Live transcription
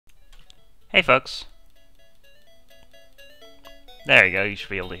Hey folks. There you go, you should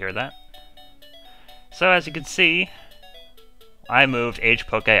be able to hear that. So as you can see, I moved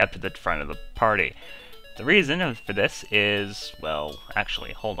H-Poke up to the front of the party. The reason for this is, well,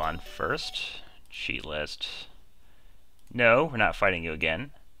 actually, hold on first. Cheat list. No, we're not fighting you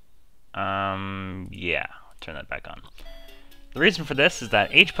again. Yeah, turn that back on. The reason for this is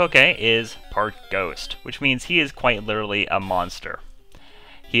that H-Poke is part ghost, which means he is quite literally a monster.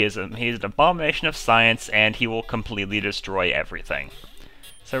 He is an abomination of science, and he will completely destroy everything.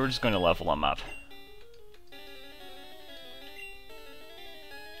 So we're just going to level him up.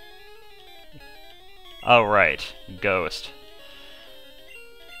 Alright, Ghost.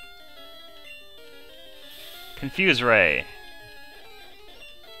 Confuse Ray.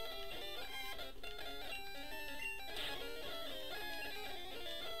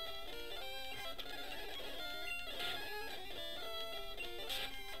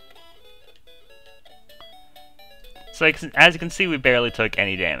 So as you can see, we barely took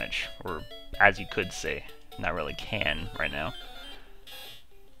any damage. Or as you could see. Not really can right now.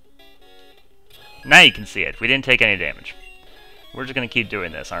 Now you can see it. We didn't take any damage. We're just going to keep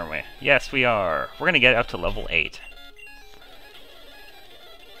doing this, aren't we? Yes, we are. We're going to get up to level 8.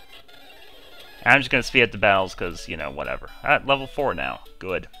 And I'm just going to speed up the battles because, you know, whatever. At level 4 now.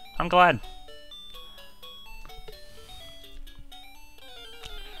 Good. I'm glad.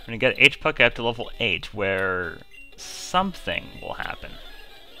 We're going to get H-Puck up to level 8, where something will happen.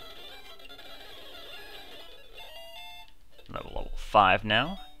 Level 5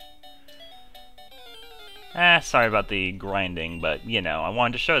 now. Sorry about the grinding, but, you know, I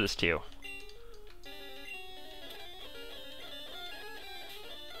wanted to show this to you.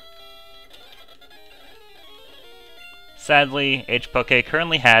 Sadly, H-Poke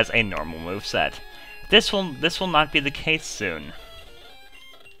currently has a normal moveset. This will not be the case soon.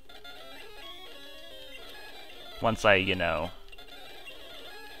 Once I, you know...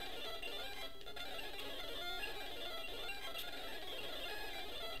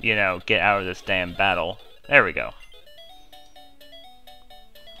 get out of this damn battle. There we go.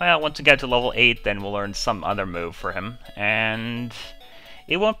 Well, once we get to level 8, then we'll learn some other move for him, and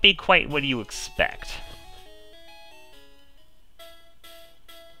it won't be quite what you expect.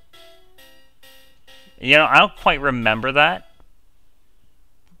 You know, I don't quite remember that.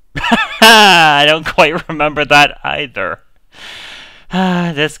 I don't quite remember that either.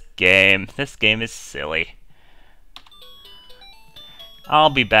 This game is silly. I'll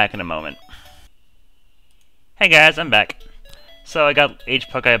be back in a moment. Hey guys, I'm back. So I got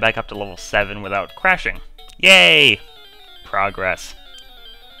H-Puck back up to level 7 without crashing. Yay! Progress.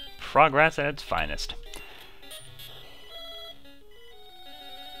 Progress at its finest.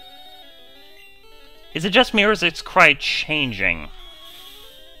 Is it just me or is its cry changing?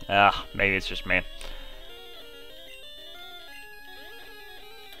 Maybe it's just me.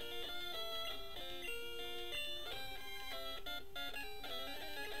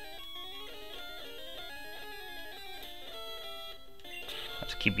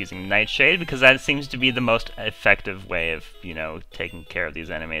 Keep using Nightshade because that seems to be the most effective way of, you know, taking care of these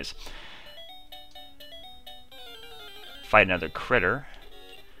enemies. Fight another critter.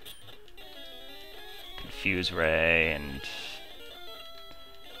 Confuse Ray and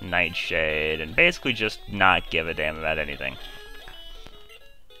Nightshade and basically just not give a damn about anything.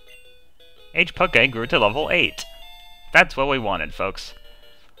 H-Puck grew to level 8. That's what we wanted, folks.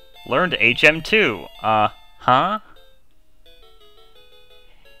 Learned HM2. Huh?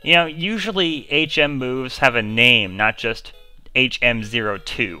 You know, usually HM moves have a name, not just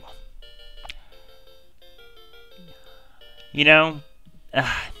HM02. You know,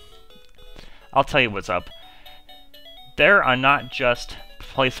 I'll tell you what's up. There are not just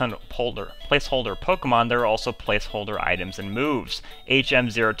placeholder Pokemon, there are also placeholder items and moves.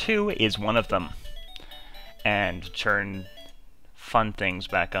 HM02 is one of them. And turn fun things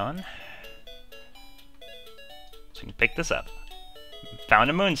back on. So you can pick this up. Found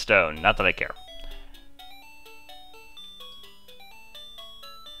a Moonstone, not that I care.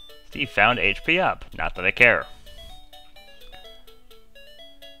 Steve found HP up, not that I care.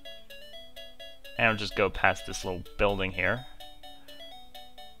 And I'll just go past this little building here.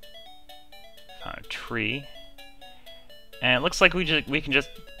 Found a tree. And it looks like we can just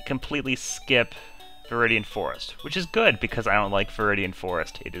completely skip Viridian Forest, which is good because I don't like Viridian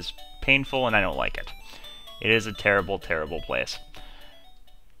Forest. It is painful and I don't like it. It is a terrible, terrible place.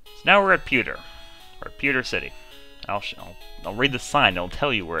 So now we're at Pewter. We're at Pewter City. I'll read the sign. It'll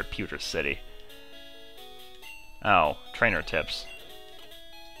tell you we're at Pewter City. Oh, trainer tips.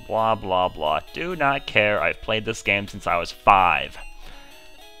 Blah, blah, blah. Do not care. I've played this game since I was 5.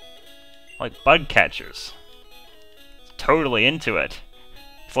 Like bug catchers. Totally into it.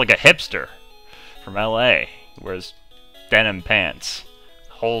 It's like a hipster from LA who wears denim pants,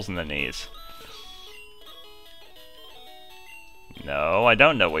 holes in the knees. No, I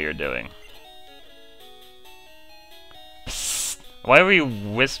don't know what you're doing. Psst. Why were you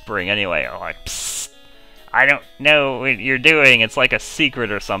whispering anyway? Or like, psst. I don't know what you're doing. It's like a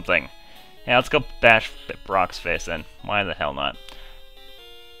secret or something. Yeah, let's go bash Brock's face in. Why the hell not?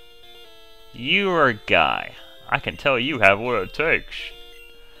 You're a guy. I can tell you have what it takes.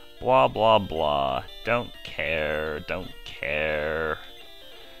 Blah, blah, blah. Don't care. Don't care.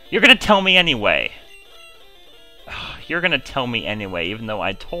 You're gonna tell me anyway. You're gonna tell me anyway, even though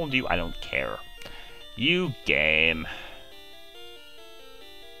I told you I don't care. You game.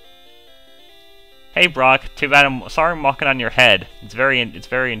 Hey Brock, too bad I'm walking on your head. It's very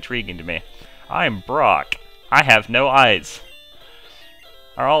intriguing to me. I'm Brock. I have no eyes.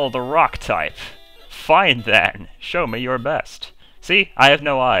 Are all the rock type. Fine then. Show me your best. See? I have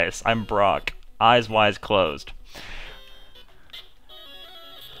no eyes. I'm Brock. Eyes wide closed.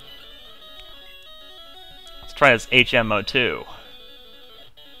 Let's try this HMO2.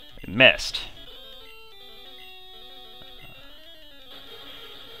 We missed.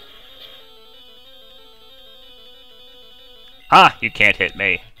 Ah, you can't hit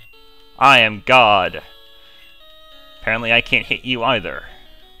me. I am God. Apparently I can't hit you either.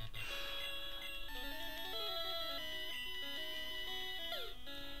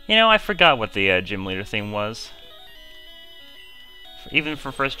 You know, I forgot what the gym leader theme was. Even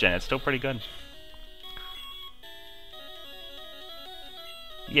for first gen, it's still pretty good.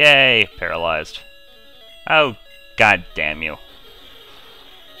 Yay, paralyzed. Oh, god damn you.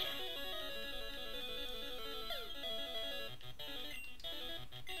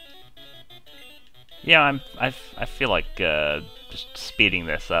 Yeah, I feel like just speeding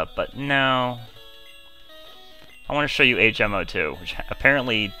this up, but no. I want to show you HMO2, which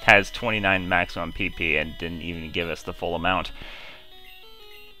apparently has 29 maximum PP and didn't even give us the full amount.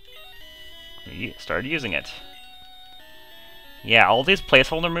 We started using it. Yeah, all these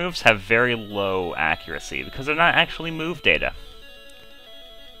placeholder moves have very low accuracy because they're not actually move data.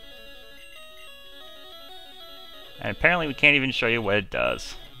 And apparently we can't even show you what it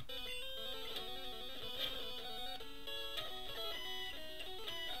does.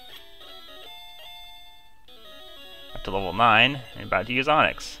 Up to level 9, I'm about to use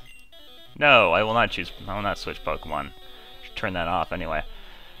Onyx. No, I will not switch Pokemon. Should turn that off anyway.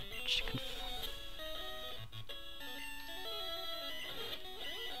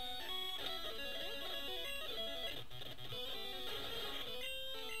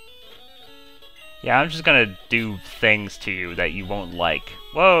 Yeah, I'm just gonna do things to you that you won't like.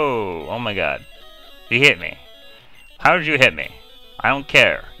 Whoa! Oh my god. You hit me. How did you hit me? I don't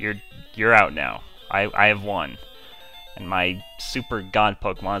care. You're out now. I have won. And my super god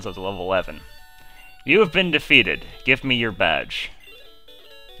Pokemon is up to level 11. You have been defeated. Give me your badge.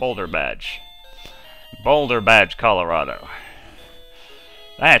 Boulder badge. Boulder badge, Colorado.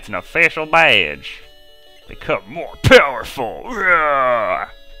 That's an official badge. Become more powerful.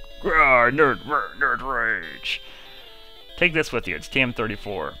 Roar! Roar, nerd rage. Take this with you. It's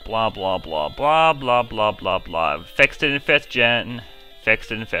TM34. Blah, blah, blah, blah, blah, blah, blah, blah. Fixed it in 5th gen. Fixed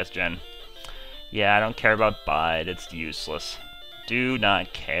it in 5th gen. Yeah, I don't care about Bide. It's useless. Do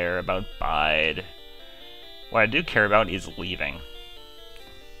not care about Bide. What I do care about is leaving.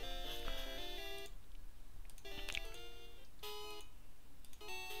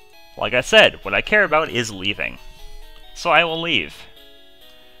 Like I said, what I care about is leaving. So I will leave.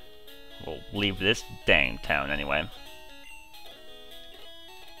 We'll leave this dang town anyway.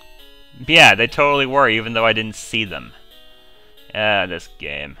 Yeah, they totally were, even though I didn't see them. Ah, this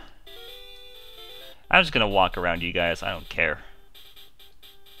game. I'm just gonna walk around you guys, I don't care.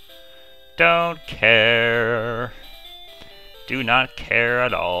 Don't care. Do not care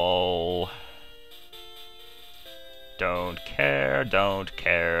at all. Don't care, don't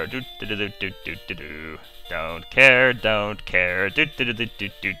care. Do do do do do do do do. Don't care, don't care. Do do do do do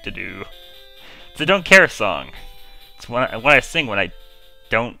do do do. It's a don't care song. It's what I sing when I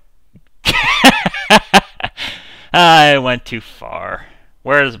don't. I went too far.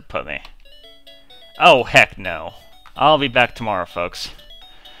 Where does it put me? Oh, heck no. I'll be back tomorrow, folks.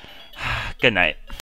 Good night.